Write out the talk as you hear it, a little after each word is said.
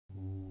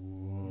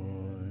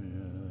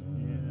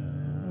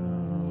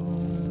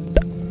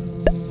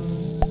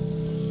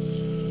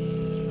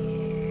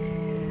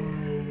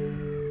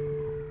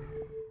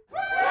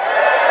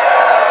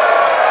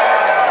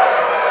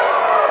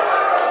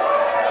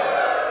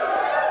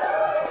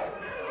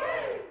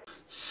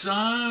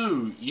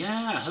So,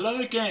 yeah, hello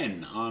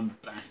again. I'm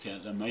back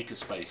at the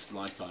makerspace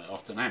like I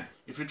often am.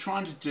 If you're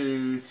trying to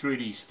do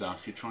 3D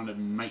stuff, you're trying to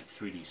make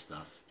 3D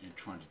stuff, you're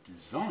trying to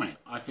design,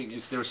 I think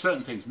there are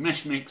certain things,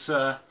 mesh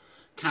mixer,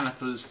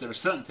 calipers, there are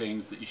certain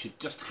things that you should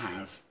just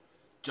have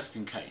just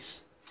in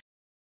case.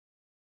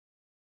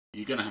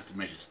 You're going to have to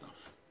measure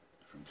stuff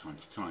from time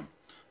to time.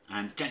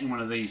 And getting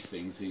one of these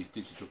things, these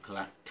digital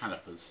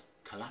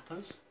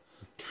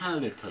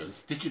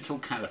digital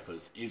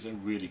calipers is a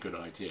really good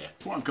idea.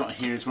 What I've got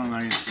here is one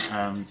of those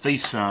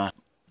VESA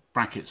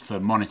brackets for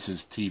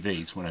monitors,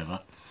 TVs,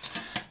 whatever.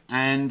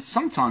 And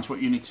sometimes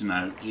what you need to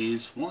know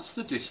is what's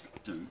the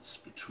distance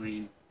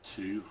between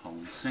two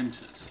hole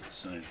centers.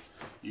 So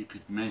you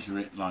could measure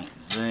it like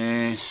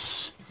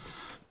this,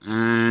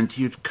 and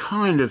you'd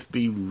kind of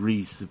be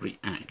reasonably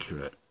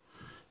accurate,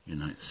 you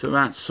know. So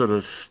that's sort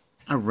of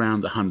around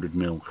the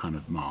 100mm kind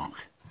of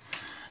mark.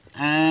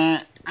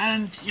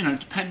 And, you know,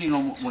 depending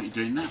on what you're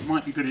doing, that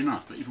might be good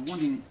enough. But if you're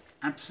wanting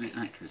absolute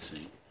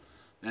accuracy,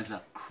 there's a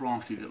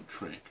crafty little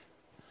trick.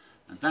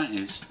 And that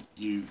is,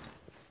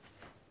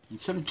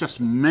 instead of just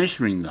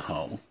measuring the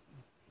hole,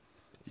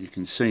 you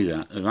can see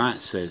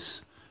that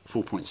says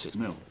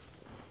 4.6mm.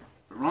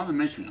 But rather than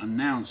measuring it, I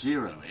now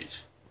zero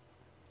it.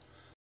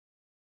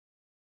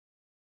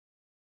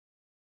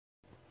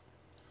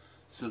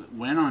 So that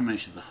when I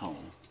measure the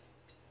hole,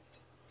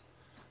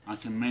 I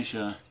can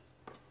measure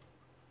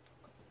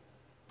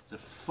the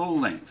full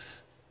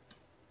length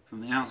from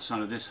the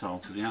outside of this hole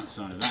to the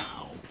outside of that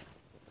hole,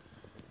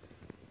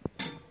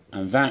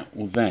 and that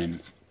will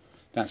then,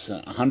 that's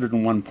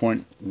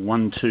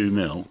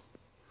 101.12mm,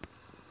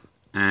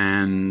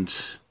 and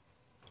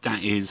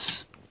that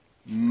is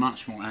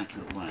much more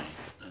accurate way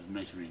of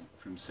measuring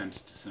from centre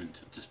to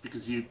centre, just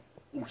because you're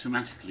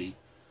automatically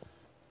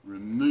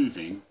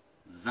removing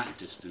that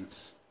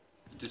distance,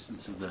 the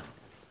distance of the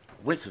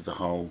width of the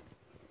hole,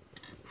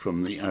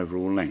 from the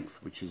overall length,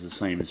 which is the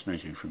same as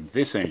measuring from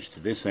this edge to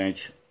this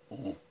edge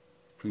or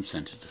from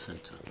centre to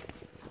centre.